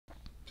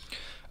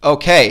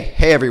Okay,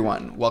 hey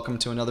everyone, welcome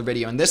to another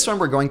video. In this one,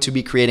 we're going to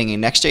be creating a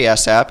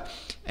Next.js app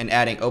and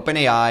adding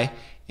OpenAI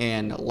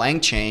and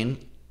Langchain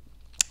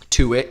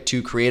to it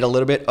to create a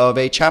little bit of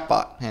a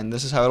chatbot. And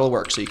this is how it'll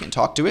work. So you can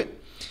talk to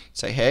it,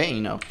 say,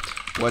 hey,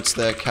 what's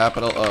the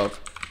capital of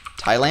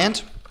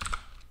Thailand?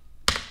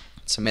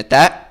 Submit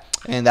that,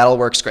 and that'll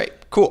work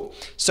great. Cool.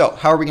 So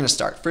how are we going to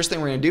start? First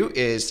thing we're going to do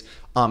is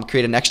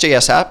create a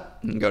Next.js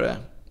app and go to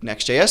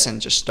Nextjs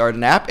and just start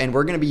an app, and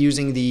we're going to be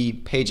using the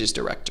pages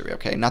directory,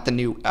 okay, not the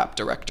new app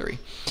directory.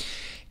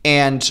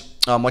 And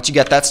once you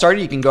get that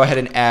started, you can go ahead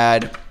and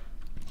add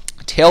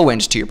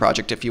Tailwind to your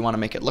project if you want to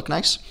make it look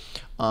nice.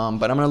 But I'm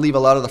going to leave a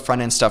lot of the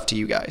front end stuff to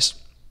you guys.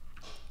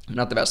 I'm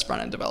not the best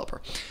front end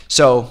developer,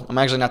 so I'm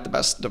actually not the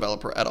best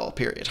developer at all,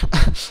 period.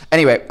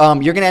 Anyway,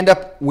 you're going to end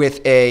up with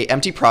a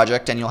empty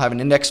project, and you'll have an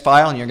index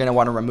file, and you're going to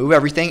want to remove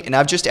everything. And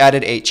I've just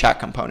added a chat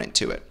component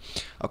to it.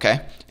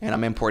 Okay, and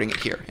I'm importing it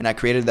here. And I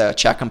created the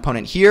chat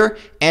component here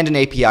and an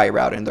API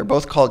route, and they're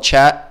both called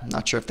chat. I'm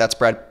not sure if that's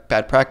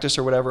bad practice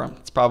or whatever.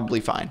 It's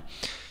probably fine.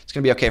 It's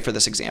going to be okay for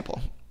this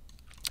example.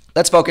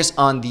 Let's focus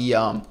on the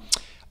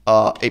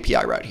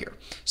API route here.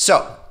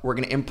 So we're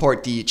going to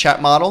import the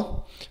chat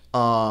model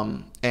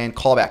and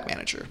callback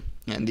manager.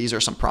 And these are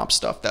some prompt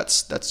stuff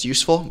that's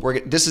useful.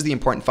 This is the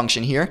important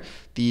function here.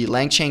 The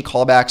Langchain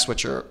callbacks,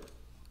 which are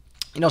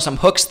some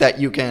hooks that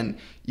you can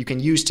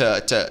use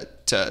to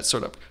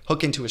sort of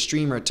hook into a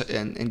stream or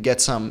and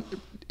get some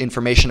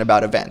information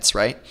about events,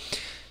 right?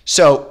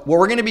 So what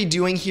we're going to be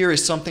doing here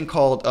is something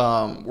called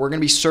we're going to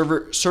be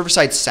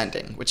server-side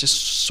sending, which is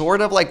sort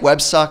of like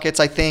WebSockets,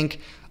 I think.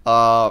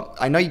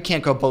 I know you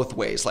can't go both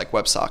ways like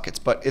WebSockets,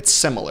 but it's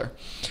similar.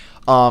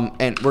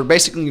 And we're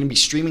basically going to be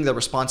streaming the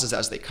responses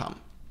as they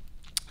come.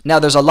 Now,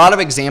 there's a lot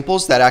of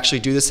examples that actually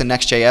do this in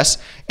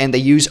Next.js, and they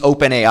use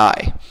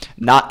OpenAI,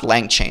 not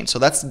Langchain. So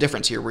that's the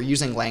difference here. We're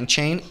using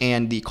Langchain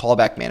and the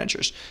callback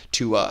managers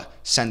to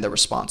send the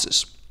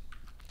responses.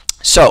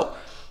 So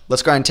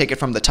let's go ahead and take it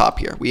from the top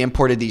here. We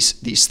imported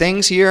these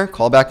things here,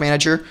 callback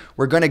manager.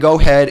 We're going to go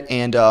ahead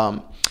and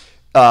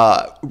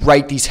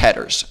write these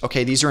headers.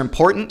 Okay, these are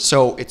important,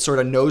 so it sort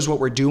of knows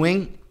what we're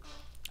doing,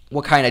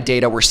 what kind of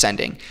data we're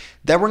sending.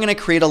 Then we're going to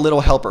create a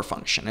little helper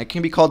function. It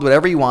can be called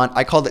whatever you want.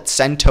 I called it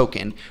send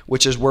token,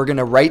 which is we're going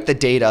to write the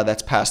data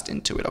that's passed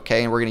into it,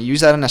 okay? And we're going to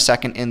use that in a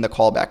second in the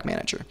callback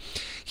manager.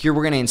 Here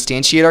we're going to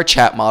instantiate our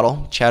chat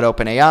model, chat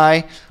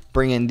OpenAI,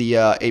 bring in the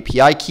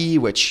API key,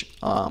 which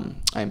I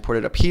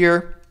imported up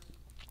here,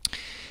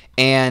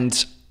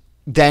 and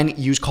then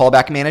use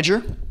callback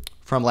manager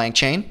from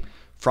Langchain,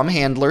 from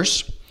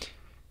handlers.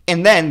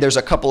 And then there's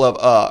a couple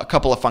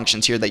of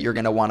functions here that you're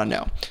going to want to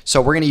know.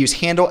 So we're going to use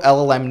handle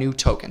LLM new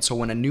token. So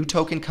when a new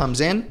token comes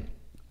in,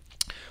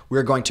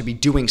 we're going to be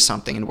doing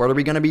something. And what are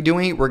we going to be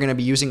doing? We're going to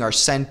be using our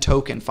send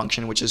token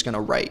function, which is going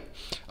to write.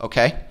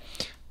 Okay,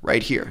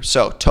 right here.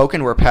 So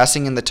token, we're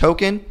passing in the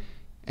token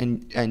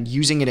and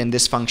using it in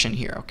this function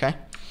here. Okay.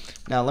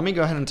 Now let me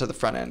go ahead into the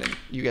front end, and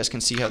you guys can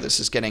see how this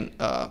is getting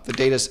the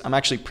data. I'm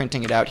actually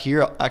printing it out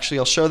here. Actually,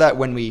 I'll show that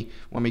when we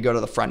go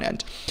to the front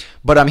end.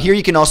 But here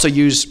you can also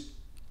use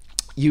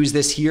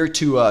this here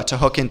to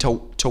hook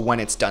into when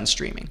it's done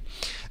streaming.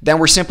 Then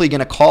we're simply going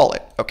to call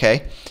it,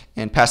 okay,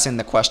 and pass in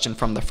the question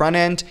from the front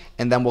end,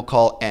 and then we'll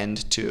call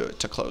end to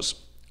close,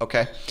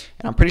 okay.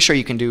 And I'm pretty sure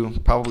you can do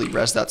probably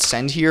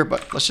res.send here,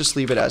 but let's just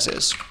leave it as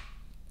is.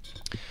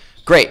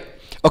 Great.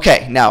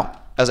 Okay, now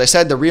as I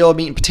said, the real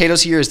meat and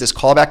potatoes here is this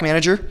callback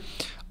manager.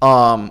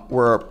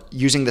 We're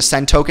using the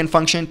send token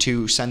function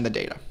to send the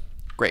data.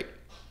 Great.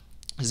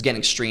 This is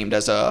getting streamed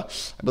as I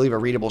believe a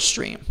readable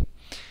stream.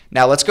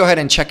 Now let's go ahead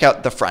and check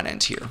out the front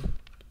end here.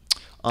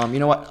 You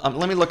know what?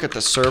 Let me look at the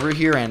server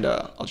here, and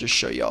I'll just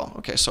show y'all.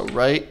 Okay, so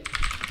write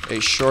a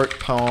short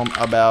poem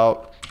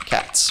about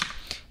cats.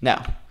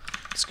 Now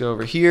let's go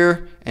over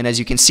here, and as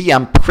you can see,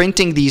 I'm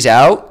printing these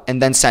out and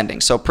then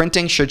sending. So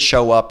printing should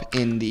show up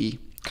in the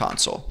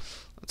console.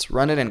 Let's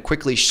run it and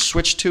quickly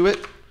switch to it,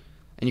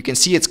 and you can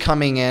see it's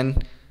coming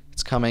in.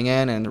 It's coming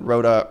in and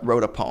wrote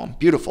a poem.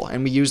 Beautiful.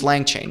 And we use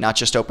Langchain, not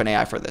just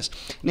OpenAI for this.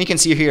 And you can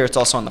see here it's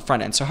also on the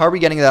front end. So how are we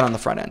getting that on the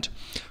front end?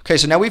 Okay,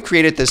 so now we've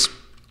created this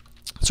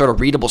sort of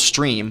readable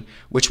stream,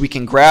 which we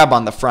can grab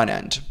on the front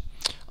end.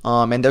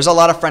 And there's a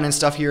lot of front end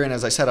stuff here. And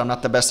as I said, I'm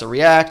not the best at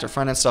React or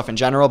front end stuff in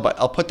general, but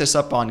I'll put this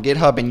up on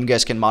GitHub and you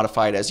guys can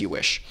modify it as you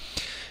wish.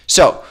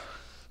 So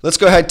let's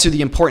go ahead to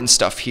the important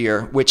stuff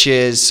here, which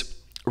is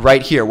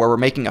right here where we're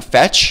making a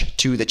fetch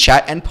to the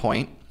chat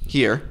endpoint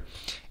here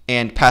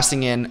and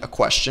passing in a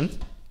question.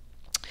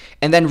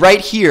 And then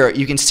right here,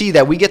 you can see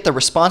that we get the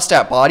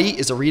response.body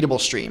is a readable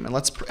stream. And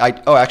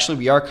actually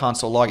we are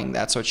console logging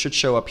that, so it should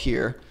show up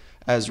here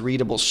as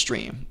readable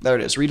stream. There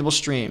it is, readable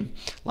stream,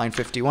 line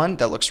 51,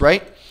 that looks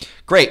right.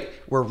 Great,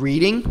 we're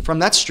reading from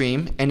that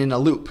stream and in a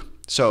loop.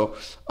 So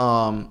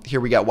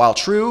here we got while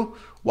true,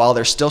 while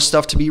there's still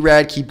stuff to be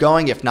read, keep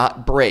going, if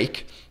not,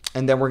 break.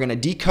 And then we're gonna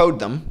decode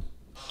them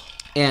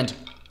and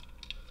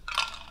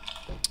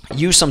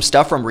use some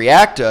stuff from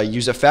React,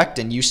 use effect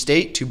and use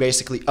state to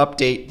basically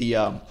update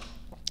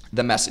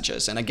the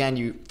messages. And again,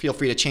 you feel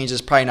free to change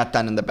this. Probably not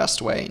done in the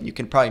best way, and you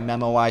can probably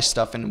memoize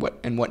stuff and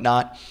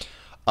whatnot.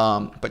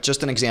 But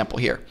just an example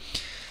here.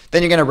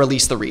 Then you're going to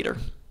release the reader.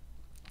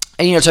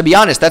 And to be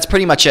honest, that's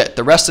pretty much it.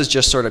 The rest is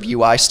just sort of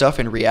UI stuff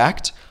in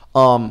React.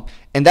 And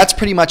that's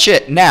pretty much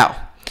it.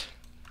 Now,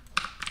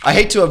 I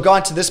hate to have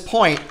gone to this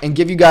point and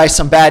give you guys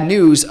some bad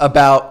news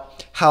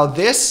about how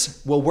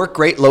this will work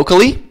great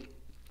locally.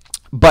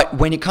 But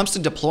when it comes to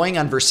deploying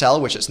on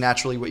Vercel, which is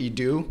naturally what you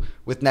do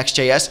with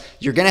Next.js,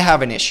 you're going to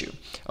have an issue.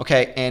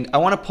 Okay, and I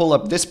want to pull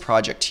up this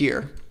project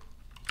here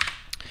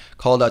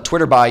called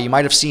Twitter Buy. You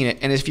might have seen it.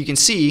 And if you can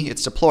see,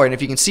 it's deployed. And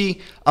if you can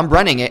see, I'm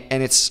running it,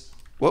 and it's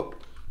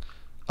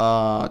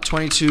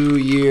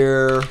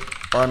 22-year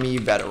Army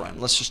veteran.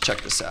 Let's just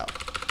check this out.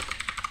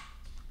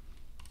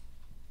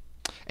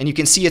 And you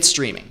can see it's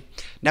streaming.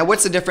 Now,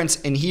 what's the difference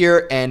in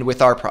here and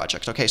with our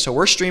project? Okay, so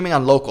we're streaming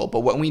on local,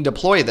 but when we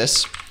deploy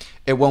this,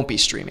 it won't be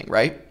streaming,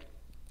 right?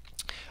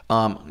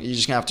 You're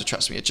just gonna have to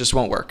trust me. It just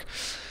won't work.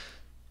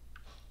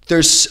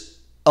 There's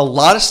a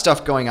lot of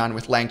stuff going on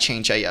with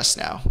Langchain JS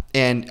now.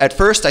 And at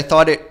first, I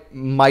thought it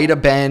might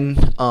have been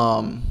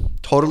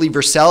totally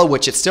Vercel,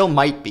 which it still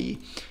might be.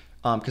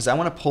 Because I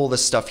want to pull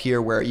this stuff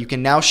here where you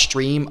can now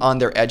stream on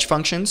their edge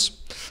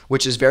functions,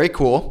 which is very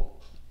cool.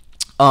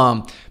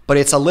 But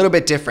it's a little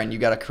bit different. You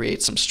got to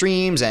create some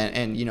streams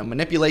and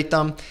manipulate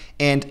them.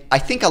 And I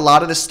think a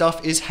lot of this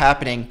stuff is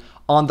happening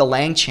on the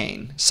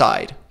Langchain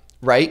side,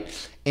 right?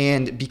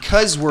 And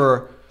because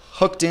we're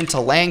hooked into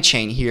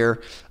Langchain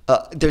here,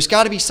 there's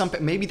got to be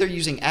something. Maybe they're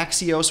using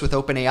Axios with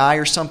OpenAI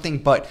or something,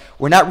 but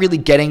we're not really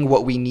getting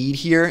what we need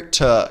here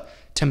to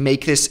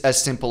make this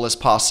as simple as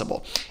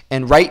possible.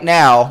 And right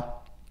now,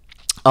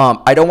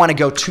 I don't want to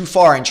go too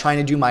far in trying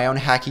to do my own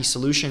hacky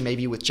solution,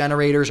 maybe with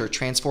generators or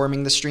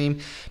transforming the stream,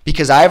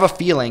 because I have a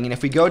feeling, and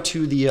if we go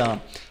to the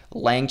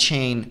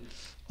Langchain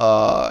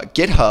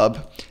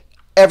GitHub,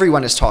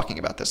 everyone is talking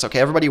about this. Okay,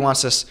 everybody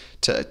wants this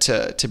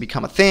to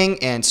become a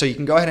thing, and so you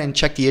can go ahead and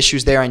check the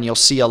issues there, and you'll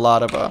see a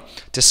lot of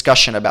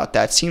discussion about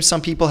that. It seems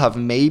some people have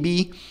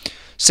maybe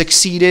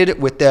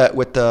succeeded with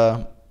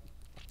the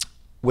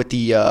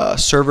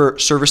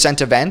server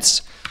sent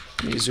events.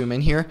 Let me zoom in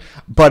here,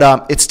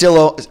 but it's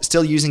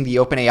still using the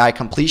OpenAI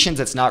completions.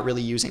 It's not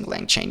really using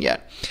Langchain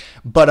yet.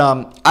 But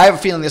I have a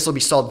feeling this will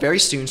be solved very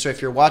soon. So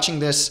if you're watching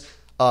this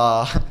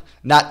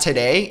not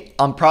today,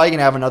 I'm probably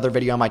gonna have another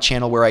video on my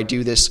channel where I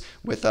do this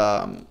with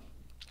the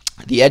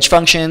edge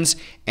functions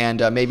and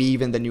maybe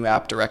even the new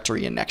app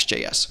directory in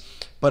Next.js.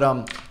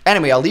 But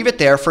anyway, I'll leave it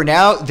there. For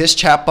now, this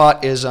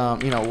chatbot is,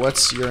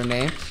 what's your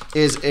name?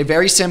 Is a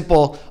very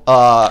simple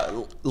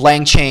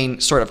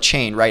Langchain sort of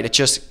chain, right? It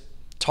just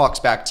talks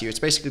back to you. It's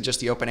basically just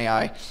the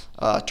OpenAI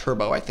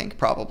Turbo, I think,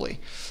 probably.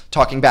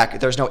 Talking back.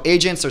 There's no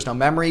agents, there's no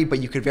memory,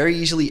 but you could very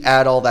easily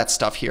add all that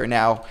stuff here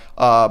now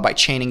by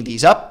chaining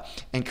these up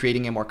and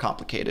creating a more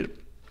complicated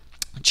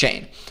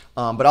chain.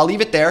 But I'll leave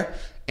it there,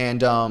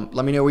 and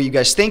let me know what you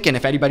guys think. And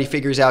if anybody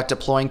figures out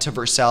deploying to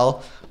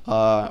Vercel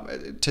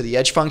to the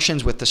edge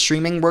functions with the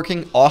streaming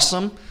working,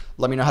 awesome.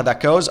 Let me know how that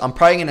goes. I'm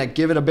probably gonna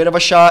give it a bit of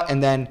a shot,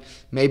 and then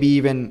maybe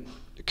even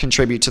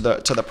contribute to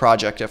the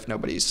project if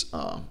nobody's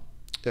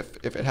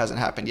if it hasn't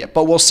happened yet.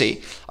 But we'll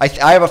see. I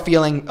have a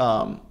feeling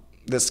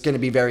this is going to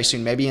be very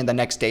soon, maybe in the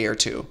next day or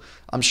two.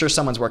 I'm sure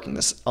someone's working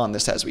on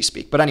this as we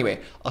speak. But anyway,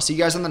 I'll see you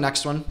guys on the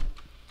next one.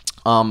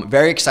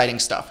 Very exciting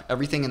stuff.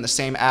 Everything in the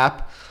same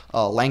app.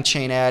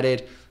 Langchain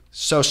added.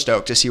 So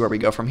stoked to see where we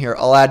go from here.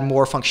 I'll add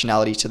more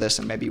functionality to this,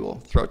 and maybe we'll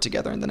throw it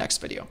together in the next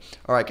video.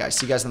 All right, guys.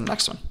 See you guys in the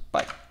next one.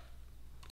 Bye.